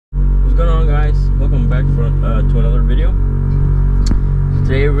guys, welcome back to another video.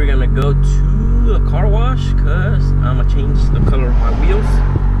 Today we're gonna go to the car wash because I'm gonna change the color of my wheels.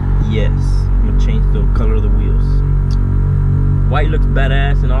 Yes, I'm gonna change the color of the wheels. White looks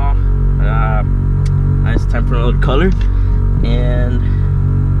badass and all. It's time for another color, and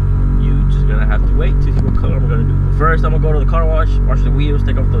you just gonna have to wait to see what color I'm gonna do. But first, I'm gonna go to the car wash, wash the wheels,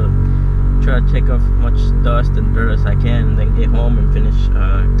 try to take off much dust and dirt as I can, and then get home and finish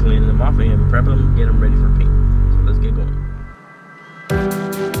cleaning them off and prep them, get them ready for paint. So let's get going.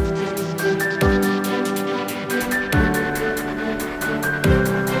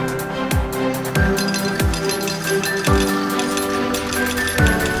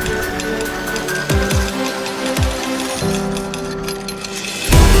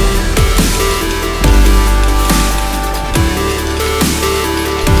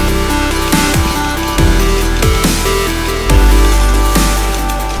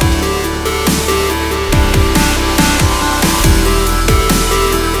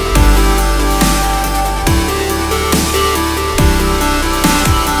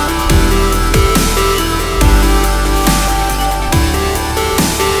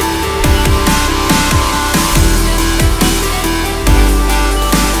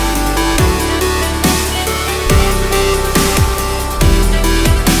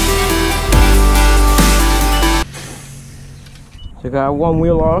 So I got one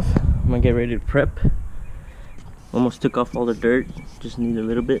wheel off. I'm gonna get ready to prep. Almost took off all the dirt, just need a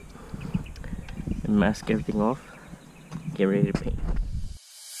little bit, and mask everything off. Get ready to paint.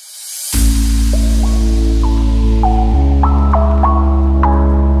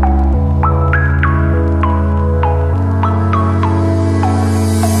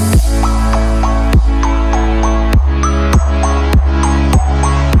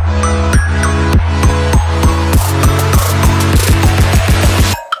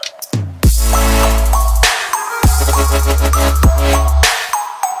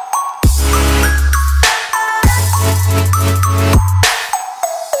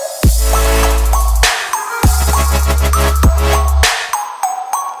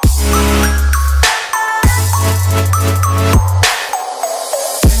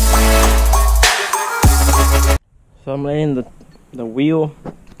 So I'm letting the wheel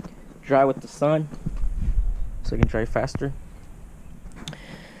dry with the sun so it can dry faster.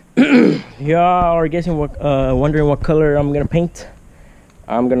 Y'all are guessing wondering what color I'm gonna paint.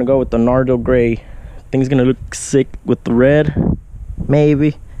 I'm gonna go with the NARDO gray. I think it's gonna look sick with the red,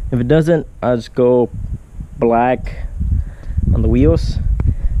 maybe. If it doesn't, I'll just go black on the wheels.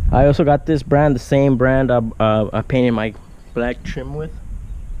 I also got this brand, the same brand I painted my black trim with.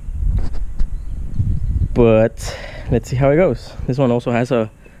 But let's see how it goes. This one also has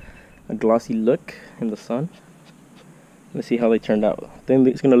a glossy look in the sun. Let's see how they turned out. I think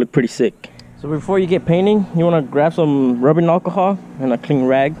it's gonna look pretty sick. So before you get painting, you wanna grab some rubbing alcohol and a clean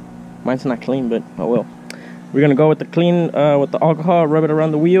rag. Mine's not clean, but oh well. We're gonna go with the clean, with the alcohol, rub it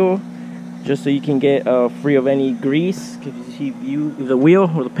around the wheel, just so you can get free of any grease. If the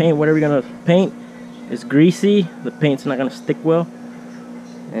wheel or the paint, whatever you're gonna paint, is greasy, the paint's not gonna stick well,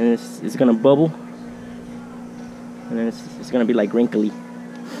 and it's gonna bubble. And then it's gonna be like wrinkly.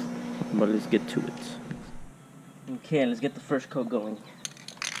 But let's get to it. Okay, let's get the first coat going.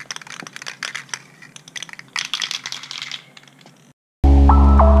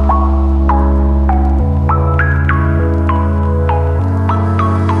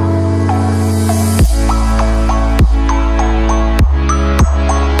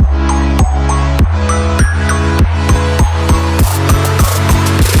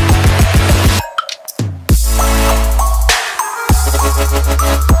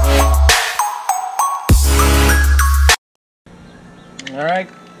 Alright,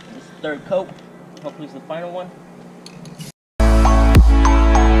 this is the third coat. Hopefully it's the final one.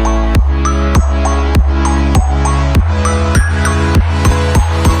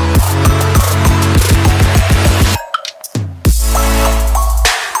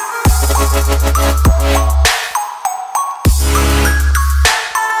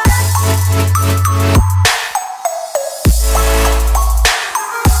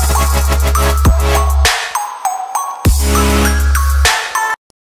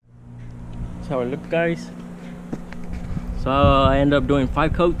 How it looks, guys. So I ended up doing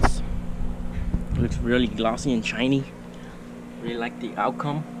 5 coats. It looks really glossy and shiny. Really like the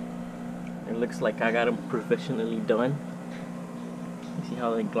outcome. It looks like I got them professionally done. You see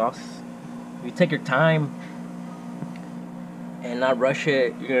how they gloss? If you take your time and not rush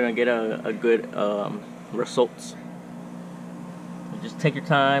it, you're gonna get a good results. Just take your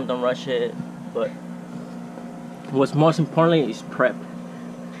time, don't rush it. But what's most importantly is prep.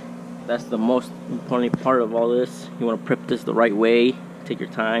 That's the most important part of all this. You want to prep this the right way. Take your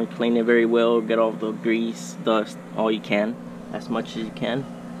time, clean it very well, get all the grease, dust, all you can, as much as you can,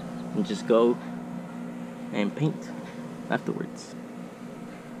 and just go and paint afterwards.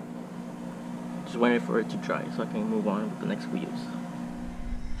 Just waiting for it to dry so I can move on with the next wheels.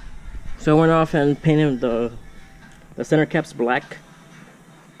 So I went off and painted the center caps black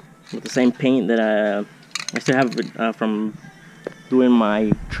with the same paint that I still have from doing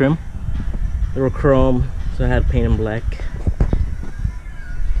my trim. They were chrome, so I had to paint them black.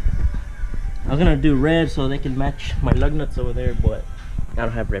 I was gonna do red so they can match my lug nuts over there, but I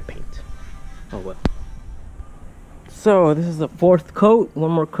don't have red paint. Oh well. So this is the 4th coat,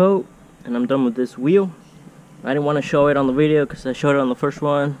 one more coat, and I'm done with this wheel. I didn't want to show it on the video because I showed it on the first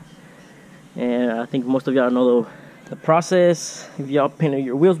one, and I think most of y'all know the process if y'all painted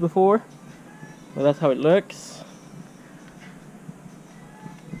your wheels before. Well, that's how it looks.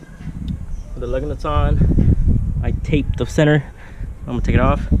 With the lug nuts on, I taped the center. I'm gonna take it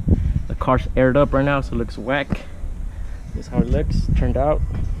off. The car's aired up right now, so it looks whack. This is how it looks, turned out.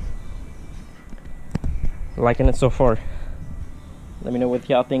 Liking it so far. Let me know what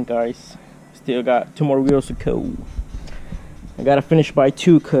y'all think, guys. Still got 2 more wheels to go. I gotta finish by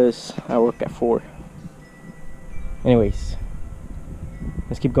 2 because I work at 4. Anyways,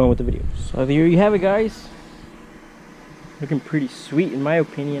 let's keep going with the videos. So there you have it, guys. Looking pretty sweet in my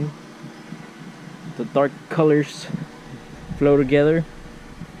opinion. The dark colors flow together.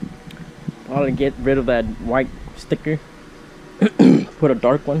 I'll get rid of that white sticker. Put a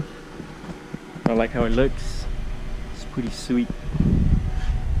dark one. I like how it looks. It's pretty sweet.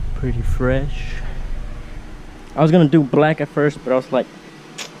 Pretty fresh. I was gonna do black at first, but I was like,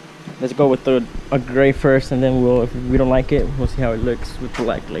 let's go with a gray first, and then if we don't like it, we'll see how it looks with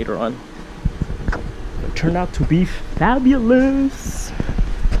black later on. It turned out to be fabulous.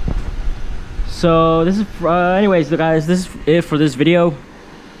 So this is anyways, guys, this is it for this video.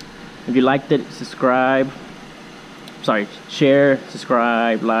 If you liked it, share,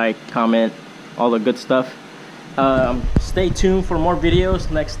 subscribe, like, comment, all the good stuff. Stay tuned for more videos.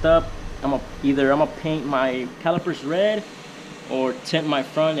 Next up, I'm gonna paint my calipers red or tint my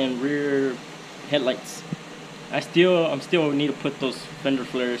front and rear headlights. I'm still need to put those fender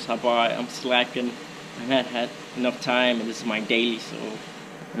flares I bought. I'm slacking. I haven't had enough time, and this is my daily,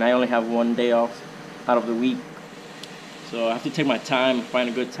 and I only have 1 day off out of the week. So I have to take my time and find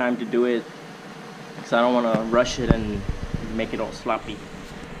a good time to do it, because I don't want to rush it and make it all sloppy.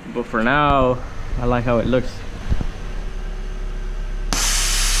 But for now, I like how it looks.